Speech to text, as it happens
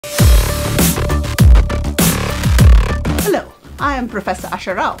I am Professor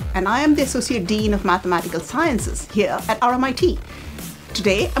Asha Rao, and I am the Associate Dean of Mathematical Sciences here at RMIT.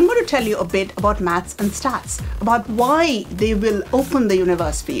 Today, I'm going to tell you a bit about maths and stats, about why they will open the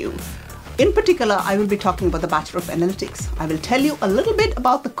universe for you. In particular, I will be talking about the Bachelor of Analytics. I will tell you a little bit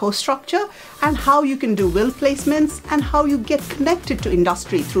about the course structure and how you can do will placements and how you get connected to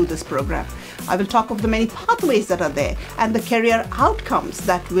industry through this program. I will talk of the many pathways that are there and the career outcomes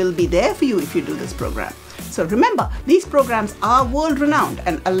that will be there for you if you do this program. So remember, these programs are world-renowned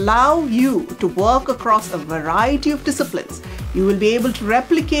and allow you to work across a variety of disciplines. You will be able to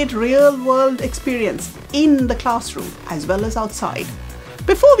replicate real-world experience in the classroom as well as outside.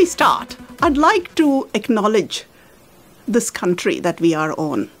 Before we start, I'd like to acknowledge this country that we are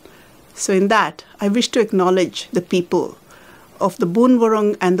on. So in that, I wish to acknowledge the people of the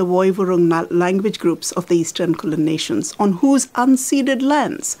Boonwurrung and the Woiwurrung language groups of the Eastern Kulin nations on whose unceded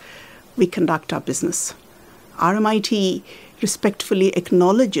lands we conduct our business. RMIT respectfully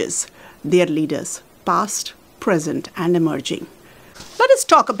acknowledges their leaders, past, present, and emerging. Let us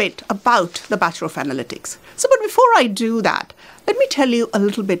talk a bit about the Bachelor of Analytics. But before I do that, let me tell you a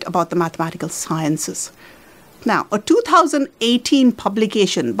little bit about the mathematical sciences. Now, a 2018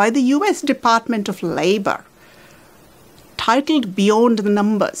 publication by the US Department of Labor titled Beyond the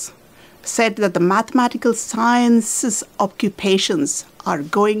Numbers said that the mathematical sciences occupations are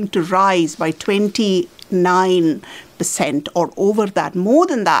going to rise by 29% or over that, more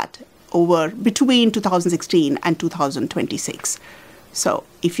than that, over between 2016 and 2026. So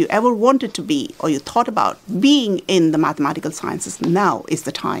if you ever wanted to be or you thought about being in the mathematical sciences, now is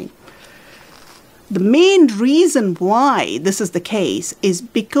the time. The main reason why this is the case is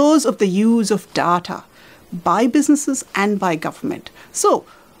because of the use of data by businesses and by government. So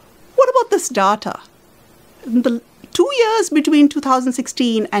what about this data? In the 2 years between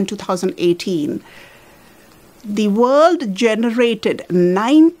 2016 and 2018, the world generated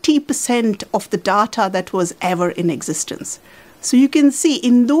 90% of the data that was ever in existence. So you can see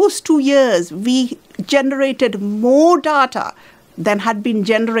in those 2 years, we generated more data than had been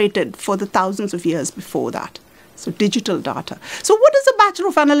generated for the thousands of years before that. So digital data. So what does a Bachelor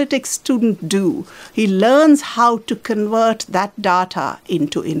of Analytics student do? He learns how to convert that data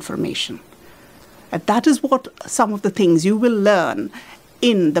into information. And that is what some of the things you will learn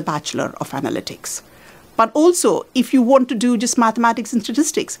in the Bachelor of Analytics. But also, if you want to do just mathematics and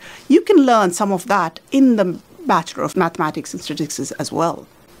statistics, you can learn some of that in the Bachelor of Mathematics and Statistics as well.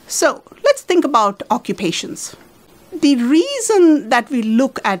 So let's think about occupations. The reason that we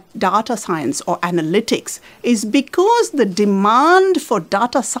look at data science or analytics is because the demand for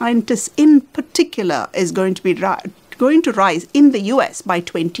data scientists in particular is going to rise in the US by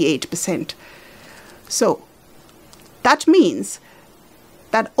 28%. So that means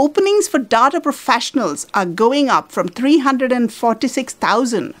that openings for data professionals are going up from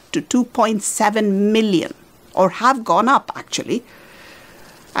 346,000 to 2.7 million, or have gone up actually.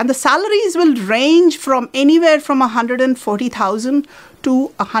 And the salaries will range from anywhere from 140,000 to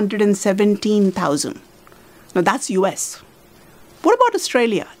 117,000. Now that's US. What about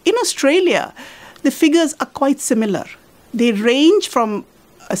Australia? In Australia, the figures are quite similar. They range from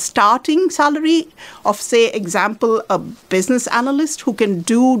a starting salary of, say, example, a business analyst who can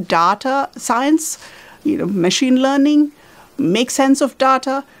do data science, machine learning, make sense of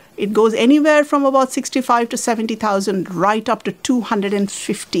data. It goes anywhere from about 65 to 70,000 right up to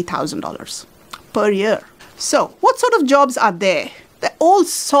 $250,000 per year. So what sort of jobs are there? There are all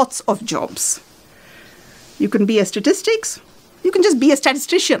sorts of jobs. You can be a statistics. You can just be a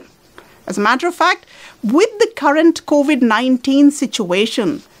statistician. As a matter of fact, with the current COVID-19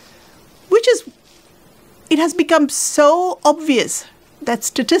 situation, it has become so obvious that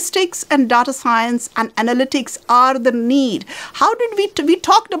statistics and data science and analytics are the need. How did we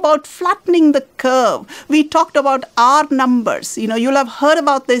talked about flattening the curve. We talked about R numbers. You'll have heard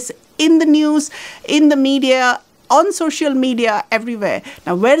about this in the news, in the media, on social media, everywhere.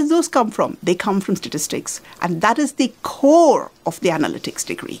 Now, where do those come from? They come from statistics. And that is the core of the analytics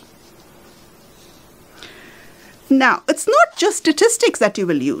degree. Now, it's not just statistics that you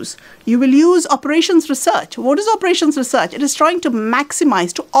will use. You will use operations research. What is operations research? It is trying to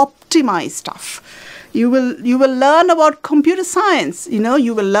maximize, to optimize stuff. You will learn about computer science.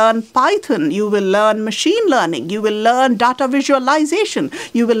 You will learn Python. You will learn machine learning. You will learn data visualization.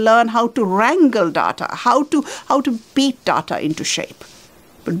 You will learn how to wrangle data, how to beat data into shape.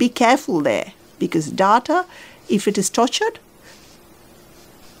 But be careful there, because data, if it is tortured,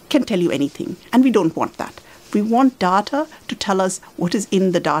 can tell you anything. And we don't want that. We want data to tell us what is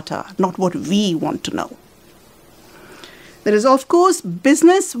in the data, not what we want to know. There is, of course,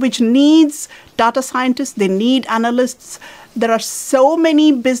 business, which needs data scientists. They need analysts. There are so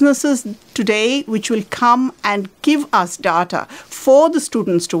many businesses today which will come and give us data for the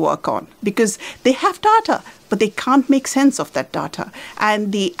students to work on because they have data, but they can't make sense of that data.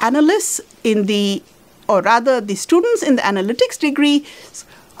 And the analysts the students in the analytics degree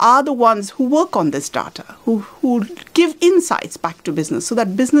are the ones who work on this data, who give insights back to business so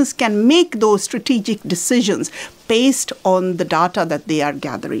that business can make those strategic decisions based on the data that they are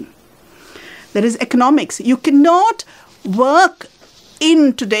gathering. There is economics. You cannot work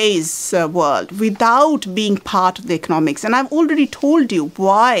in today's world without being part of the economics. And I've already told you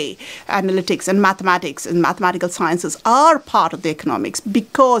why analytics and mathematics and mathematical sciences are part of the economics,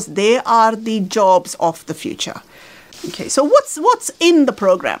 because they are the jobs of the future. Okay, so what's in the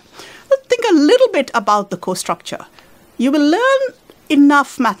program? Let's think a little bit about the course structure. You will learn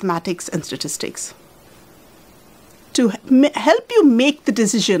enough mathematics and statistics to help you make the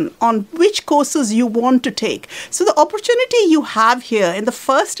decision on which courses you want to take. So the opportunity you have here in the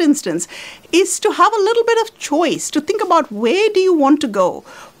first instance is to have a little bit of choice, to think about where do you want to go,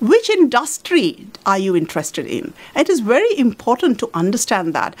 which industry are you interested in. It is very important to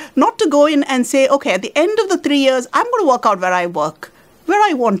understand that, not to go in and say, okay, at the end of the 3 years, I'm going to work out where I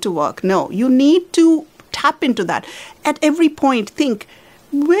want to work. No, you need to tap into that. At every point, think,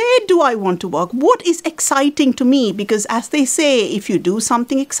 where do I want to work? What is exciting to me? Because as they say, if you do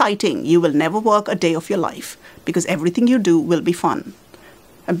something exciting, you will never work a day of your life because everything you do will be fun.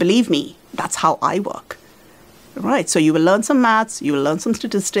 And believe me, that's how I work. Right, so you will learn some maths, you will learn some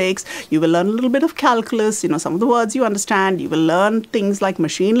statistics, you will learn a little bit of calculus, some of the words you understand, you will learn things like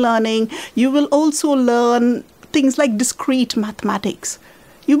machine learning, you will also learn things like discrete mathematics.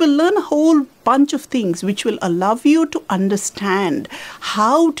 You will learn a whole bunch of things which will allow you to understand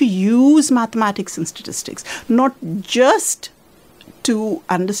how to use mathematics and statistics, not just to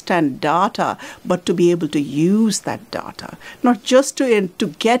understand data, but to be able to use that data, not just to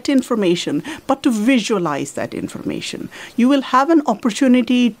get information, but to visualize that information. You will have an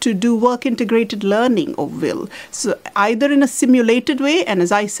opportunity to do work-integrated learning, or will. So either in a simulated way, and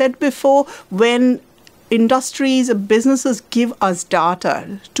as I said before, when industries and businesses give us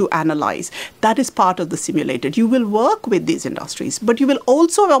data to analyze, that is part of the simulated. You will work with these industries, but you will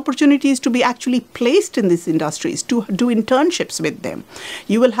also have opportunities to be actually placed in these industries, to do internships with them.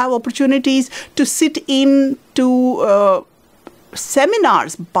 You will have opportunities to sit in to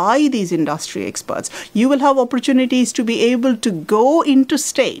seminars by these industry experts. You will have opportunities to be able to go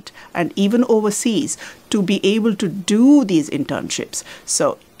interstate and even overseas to be able to do these internships.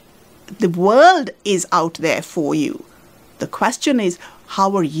 So the world is out there for you. The question is,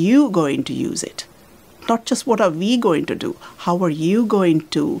 how are you going to use it? Not just what are we going to do, how are you going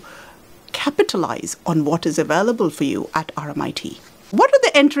to capitalize on what is available for you at RMIT? What are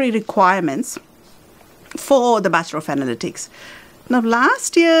the entry requirements for the Bachelor of Analytics? Now,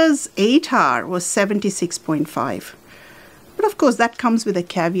 last year's 8R was 76.5. But of course, that comes with a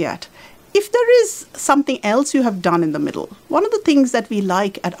caveat. If there is something else you have done in the middle, one of the things that we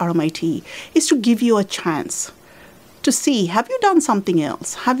like at RMIT is to give you a chance to see, have you done something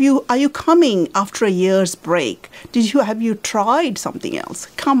else? Are you coming after a year's break? Have you tried something else?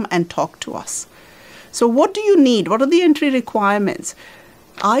 Come and talk to us. So what do you need? What are the entry requirements?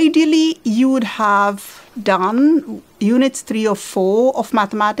 Ideally, you would have done units 3 or 4 of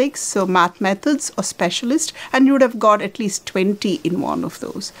mathematics, so math methods or specialist, and you would have got at least 20 in one of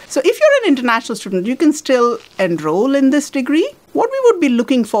those. So if you're an international student, you can still enroll in this degree. What we would be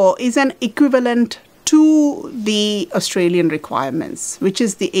looking for is an equivalent to the Australian requirements, which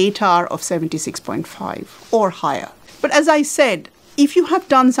is the 8R of 76.5 or higher. But as I said, if you have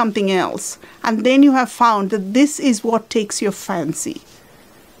done something else and then you have found that this is what takes your fancy,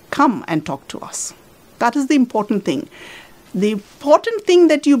 come and talk to us. That is the important thing. The important thing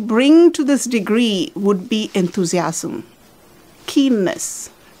that you bring to this degree would be enthusiasm,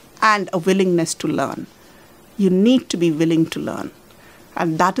 keenness, and a willingness to learn. You need to be willing to learn.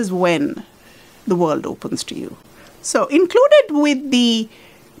 And that is when the world opens to you. So included with the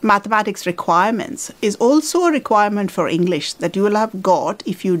mathematics requirements is also a requirement for English that you will have got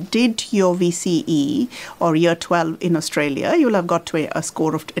if you did your VCE or year 12 in Australia. You will have got a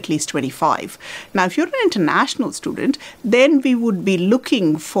score of at least 25. Now, if you're an international student, then we would be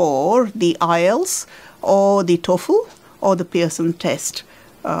looking for the IELTS or the TOEFL or the Pearson test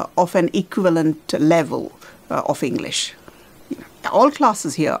of an equivalent level of English. All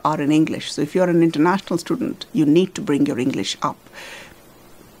classes here are in English. So if you're an international student, you need to bring your English up.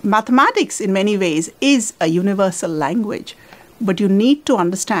 Mathematics, in many ways, is a universal language, but you need to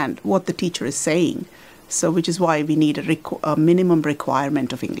understand what the teacher is saying. So which is why we need a minimum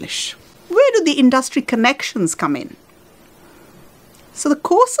requirement of English. Where do the industry connections come in? So the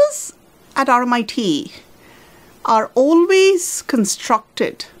courses at RMIT are always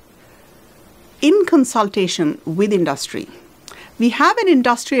constructed in consultation with industry. We have an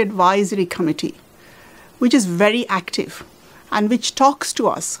industry advisory committee which is very active and which talks to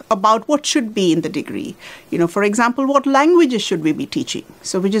us about what should be in the degree. For example, what languages should we be teaching?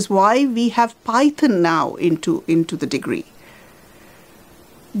 So which is why we have Python now into the degree.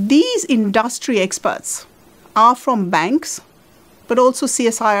 These industry experts are from banks, but also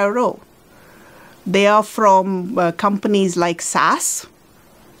CSIRO. They are from companies like SAS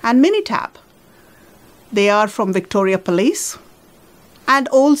and Minitab. They are from Victoria Police and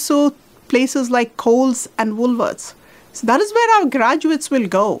also places like Coles and Woolworths. So that is where our graduates will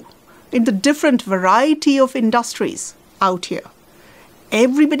go, in the different variety of industries out here.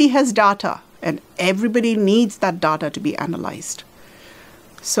 Everybody has data and everybody needs that data to be analyzed.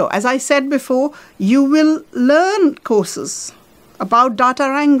 So as I said before, you will learn courses about data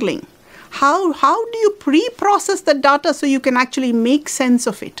wrangling. How do you pre-process the data so you can actually make sense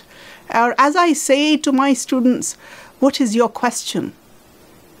of it? Or as I say to my students, what is your question?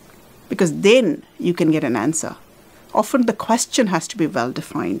 Because then you can get an answer. Often the question has to be well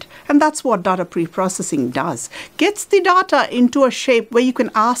defined. And that's what data pre-processing does. Gets the data into a shape where you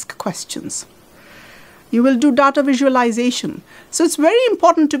can ask questions. You will do data visualization. So it's very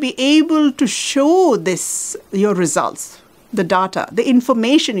important to be able to show your results. The data, the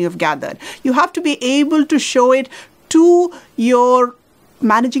information you've gathered. You have to be able to show it to your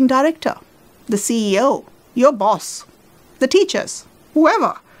managing director, the CEO, your boss, the teachers,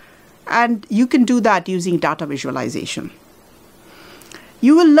 whoever. And you can do that using data visualization.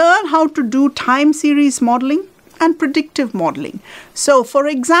 You will learn how to do time series modeling and predictive modeling. So, for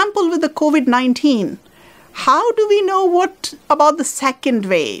example, with the COVID-19, how do we know what about the second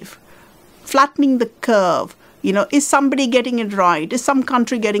wave? Flattening the curve. Is somebody getting it right? Is some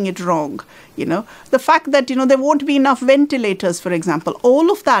country getting it wrong? The fact that, there won't be enough ventilators, for example, all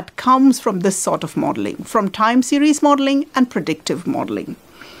of that comes from this sort of modeling, from time series modeling and predictive modeling.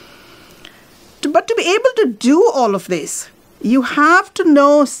 But to be able to do all of this, you have to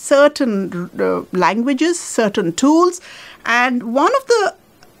know certain languages, certain tools. And one of the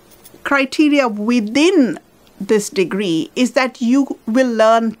criteria within this degree is that you will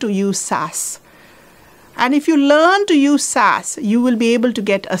learn to use SAS. And if you learn to use SAS, you will be able to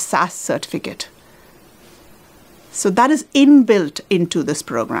get a SAS certificate. So that is inbuilt into this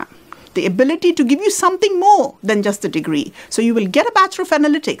program. The ability to give you something more than just the degree. So you will get a Bachelor of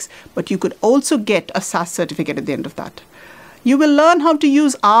Analytics, but you could also get a SAS certificate at the end of that. You will learn how to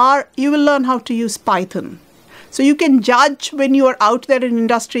use R. You will learn how to use Python. So you can judge when you are out there in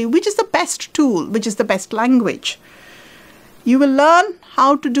industry, which is the best tool, which is the best language. You will learn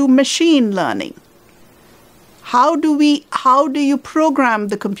how to do machine learning. How do you program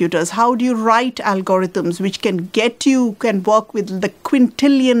the computers? How do you write algorithms which can work with the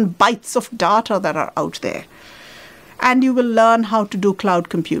quintillion bytes of data that are out there? And you will learn how to do cloud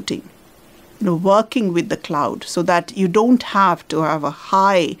computing, working with the cloud so that you don't have to have a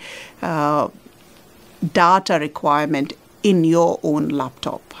high data requirement in your own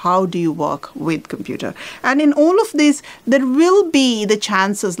laptop. How do you work with computer? And in all of this, there will be the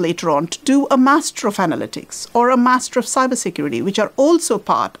chances later on to do a Master of Analytics or a Master of Cybersecurity, which are also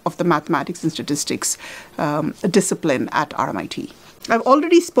part of the Mathematics and Statistics discipline at RMIT. I've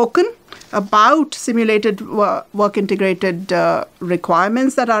already spoken about simulated work integrated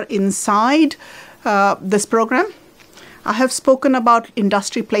requirements that are inside this program. I have spoken about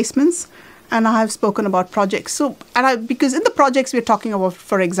industry placements. And I have spoken about projects. Because in the projects we're talking about,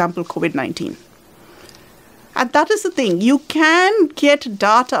 for example, COVID-19. And that is the thing. You can get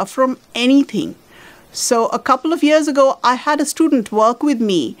data from anything. So a couple of years ago, I had a student work with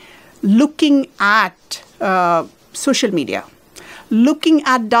me looking at social media, looking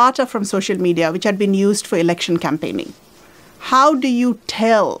at data from social media, which had been used for election campaigning. How do you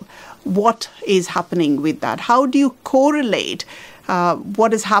tell what is happening with that? How do you correlate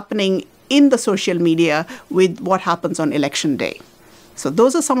what is happening in the social media with what happens on election day? So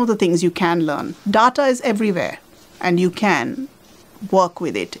those are some of the things you can learn. Data is everywhere, and you can work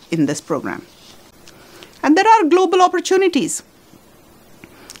with it in this program. And there are global opportunities.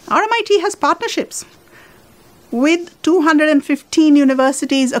 RMIT has partnerships with 215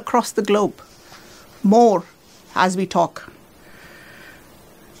 universities across the globe, more as we talk.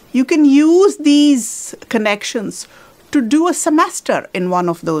 You can use these connections to do a semester in one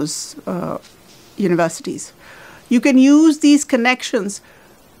of those universities. You can use these connections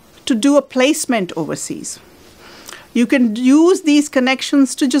to do a placement overseas. You can use these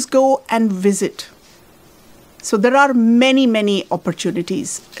connections to just go and visit. So there are many, many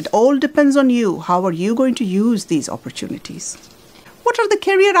opportunities. It all depends on you. How are you going to use these opportunities? What are the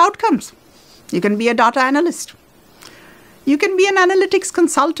career outcomes? You can be a data analyst. You can be an analytics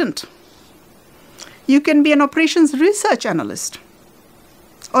consultant. You can be an operations research analyst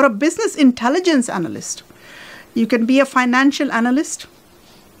or a business intelligence analyst. You can be a financial analyst.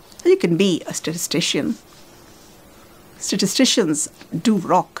 You can be a statistician. Statisticians do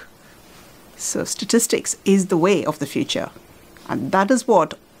rock. So statistics is the way of the future. And that is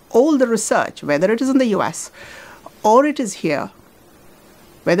what all the research, whether it is in the US or it is here,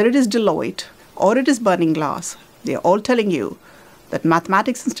 whether it is Deloitte or it is Burning Glass, they are all telling you that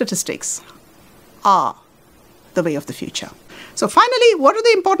mathematics and statistics are the way of the future. So finally, what are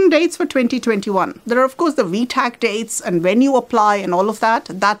the important dates for 2021? There are, of course, the VTAC dates and when you apply and all of that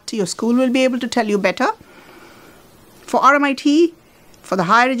your school will be able to tell you better. For RMIT, for the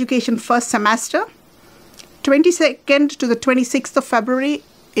higher education first semester, 22nd to the 26th of February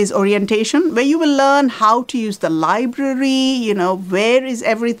is orientation, where you will learn how to use the library, where is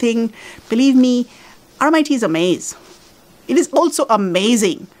everything. Believe me, RMIT is a maze. It is also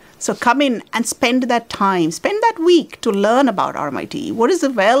amazing. So come in and spend that time, spend that week to learn about RMIT, what is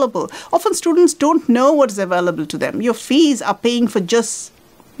available. Often students don't know what is available to them. Your fees are paying for just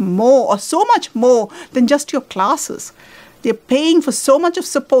more or so much more than just your classes. They're paying for so much of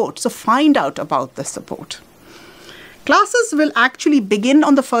support, so find out about the support. Classes will actually begin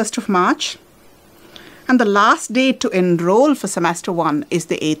on the 1st of March, and the last date to enroll for semester 1 is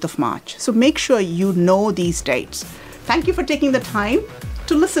the 8th of March. So make sure you know these dates. Thank you for taking the time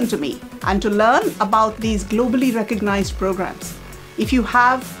to listen to me and to learn about these globally recognized programs. If you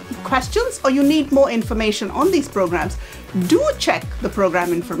have questions or you need more information on these programs, do check the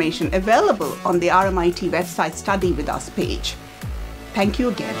program information available on the RMIT website Study With Us page. Thank you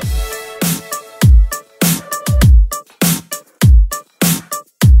again.